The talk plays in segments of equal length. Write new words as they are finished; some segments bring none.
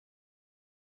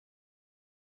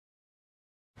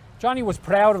Johnny was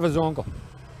proud of his uncle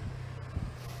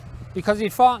because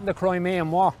he'd fought in the Crimean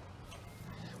War,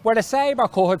 where the sabre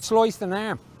cut had sliced an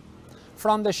arm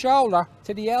from the shoulder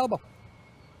to the elbow,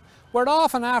 where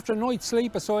often after a night's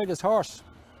sleep beside his horse,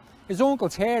 his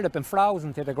uncle's hair had been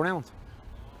frozen to the ground.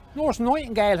 Nurse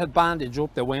Nightingale had bandaged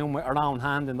up the wound with her own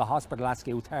hand in the hospital at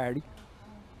Scout-Hardy.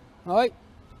 Right?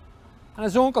 And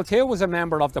his uncle too was a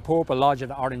member of the Purple Lodge of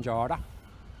the Orange Order.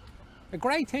 A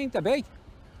great thing to be.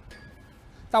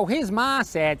 Though his dad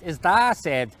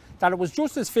said, that it was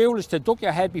just as foolish to duck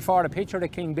your head before a picture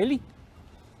of King Billy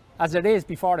as it is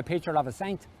before the picture of a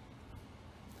saint.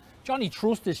 Johnny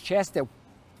thrust his chest out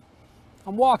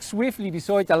and walked swiftly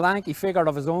beside the lanky figure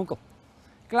of his uncle,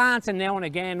 glancing now and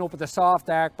again up at the soft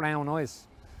dark brown eyes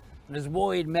and his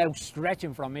wide mouth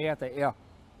stretching from ear to ear,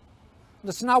 and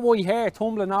the snow-white hair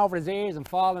tumbling over his ears and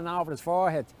falling over his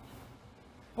forehead.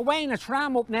 Away in a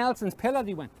tram up Nelson's Pillar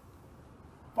they went,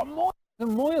 for miles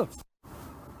and miles.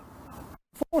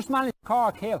 First managed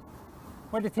Cork Hill,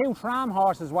 where the two tram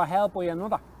horses were held by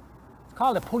another. It's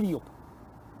called a pulley up.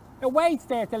 It waits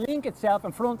there to link itself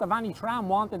in front of any tram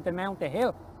wanting to mount the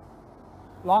hill.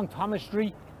 Long Thomas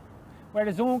Street, where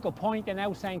his uncle pointed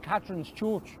out St. Catherine's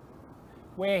Church,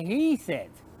 where he said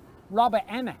Robert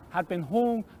Emmet had been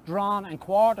hung, drawn and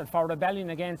quartered for rebellion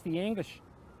against the English.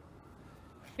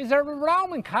 Is there a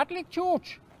Roman Catholic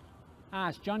church?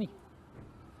 Asked Johnny.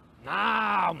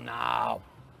 No,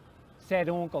 said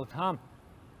Uncle Tom.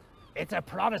 It's a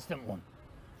Protestant one.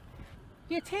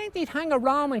 Do you think they'd hang a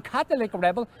Roman Catholic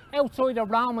rebel outside a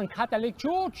Roman Catholic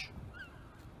church?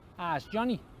 Asked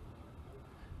Johnny.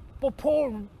 But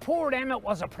poor Emmet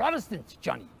was a Protestant,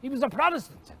 Johnny. He was a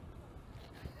Protestant.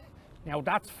 Now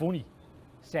that's funny,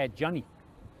 said Johnny.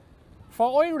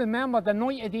 For I remember the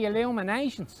night of the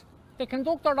Illuminations, the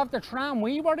conductor of the tram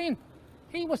we were in,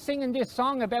 he was singing this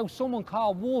song about someone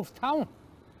called Wolfe Town.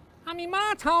 And my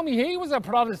ma told me he was a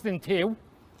Protestant too.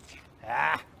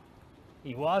 Ah,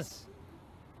 he was.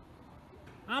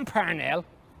 And Parnell,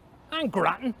 and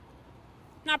Grattan,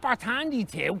 and Bartandy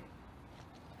too.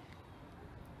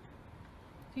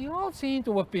 They all seem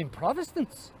to have been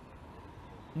Protestants,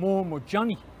 murmured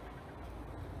Johnny,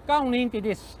 going into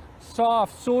this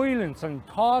soft silence and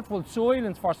thoughtful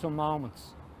silence for some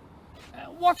moments.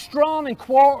 What's drawn and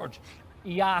quartered?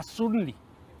 He asked suddenly.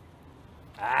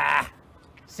 Ah,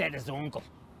 said his uncle.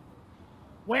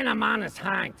 When a man is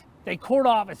hanged, they cut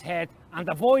off his head and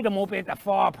divide him up into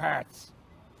 4 parts.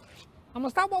 And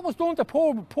was that what was done to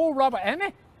poor Robert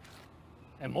Emmet?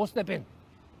 It must have been,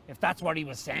 if that's what he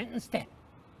was sentenced to.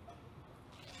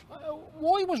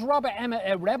 Why was Robert Emmet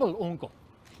a rebel, Uncle?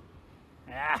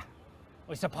 Ah,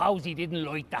 I suppose he didn't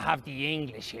like to have the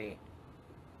English here.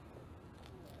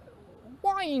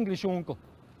 Why English, Uncle?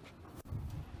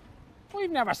 We've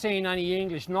never seen any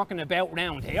English knocking about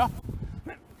round here.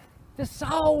 The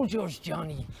soldiers,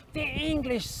 Johnny. The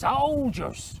English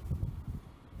soldiers.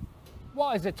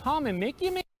 What, is it Tom and Mick,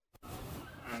 you mean?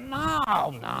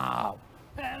 No.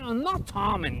 Not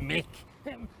Tom and Mick.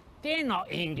 They're not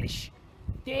English.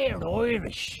 They're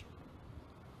Irish.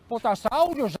 But they're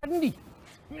soldiers, aren't they?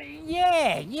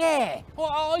 Yeah. Well,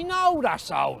 I know they're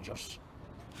soldiers.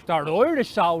 They're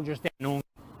Irish soldiers, then, Uncle.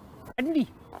 Aren't they?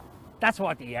 That's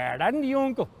what they are, aren't they,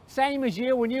 Uncle? Same as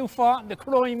you when you fought in the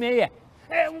Crimea.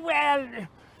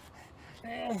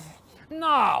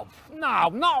 No,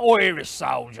 not Irish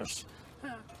soldiers.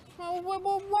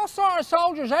 What sort of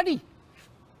soldiers are they?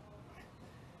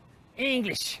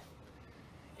 English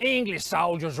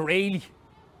soldiers, really.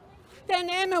 Then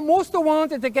Emma must have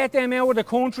wanted to get them out of the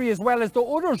country as well as the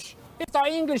others, if they're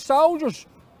English soldiers.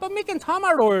 But Mick and Tom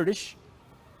are Irish,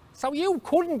 so you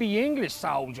couldn't be English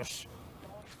soldiers.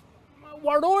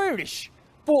 We're Irish,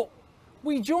 but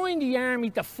we joined the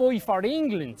army to fight for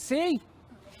England, see?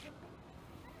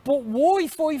 But why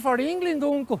fight for England,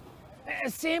 Uncle?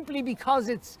 Simply because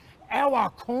it's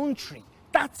our country,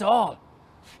 that's all.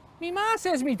 Me ma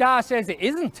says me dad says it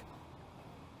isn't.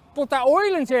 But the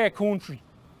Ireland's our country,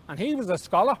 and he was a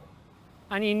scholar,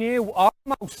 and he knew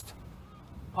almost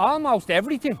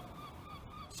everything.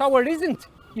 So it isn't,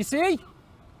 you see?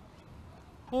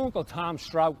 Uncle Tom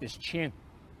stroked his chin,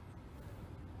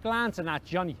 glancing at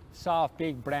Johnny, soft,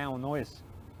 big brown eyes.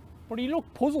 But he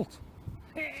looked puzzled.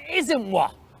 Isn't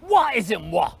what? What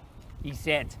isn't what? He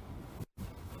said.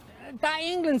 That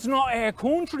England's not our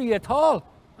country at all,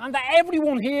 and that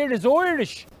everyone here is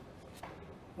Irish.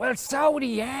 Well, so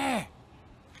they are,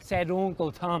 said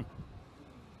Uncle Tom.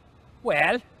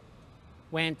 Well,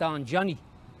 went on Johnny,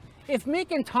 if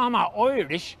Mick and Tom are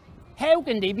Irish, how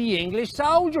can they be English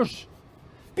soldiers?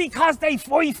 Because they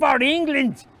fight for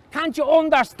England. Can't you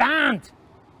understand?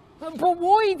 But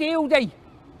why do they?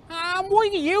 And why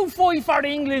do you fight for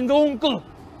England, Uncle?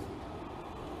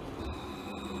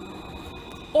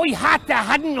 I had to,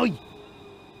 hadn't I?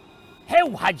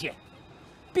 How had you?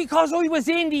 Because I was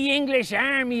in the English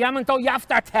army, haven't I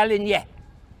after telling you?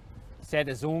 Said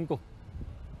his uncle,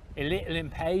 a little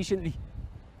impatiently.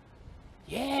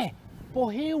 Yeah, but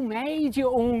who made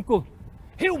you, Uncle?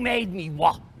 Who made me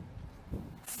what?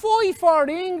 Fight for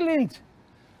England.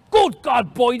 Good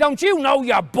God, boy, don't you know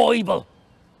your Bible?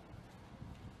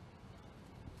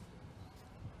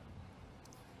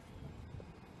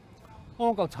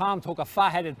 Uncle Tom took a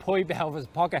fat-headed pipe out of his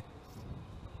pocket.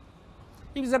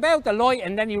 He was about to light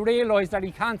and then he realised that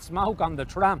he can't smoke on the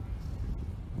tram.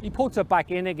 He puts it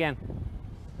back in again.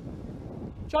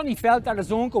 Johnny felt that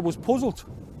his uncle was puzzled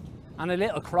and a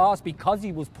little cross because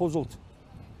he was puzzled.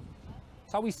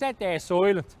 So he sat there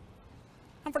silent.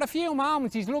 And for a few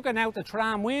moments he's looking out the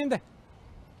tram window,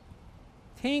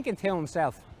 thinking to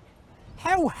himself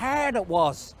how hard it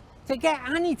was to get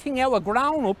anything out of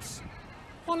grown-ups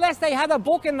unless they had a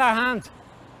book in their hand.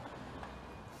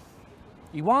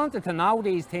 He wanted to know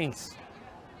these things.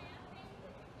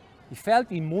 He felt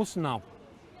he must know.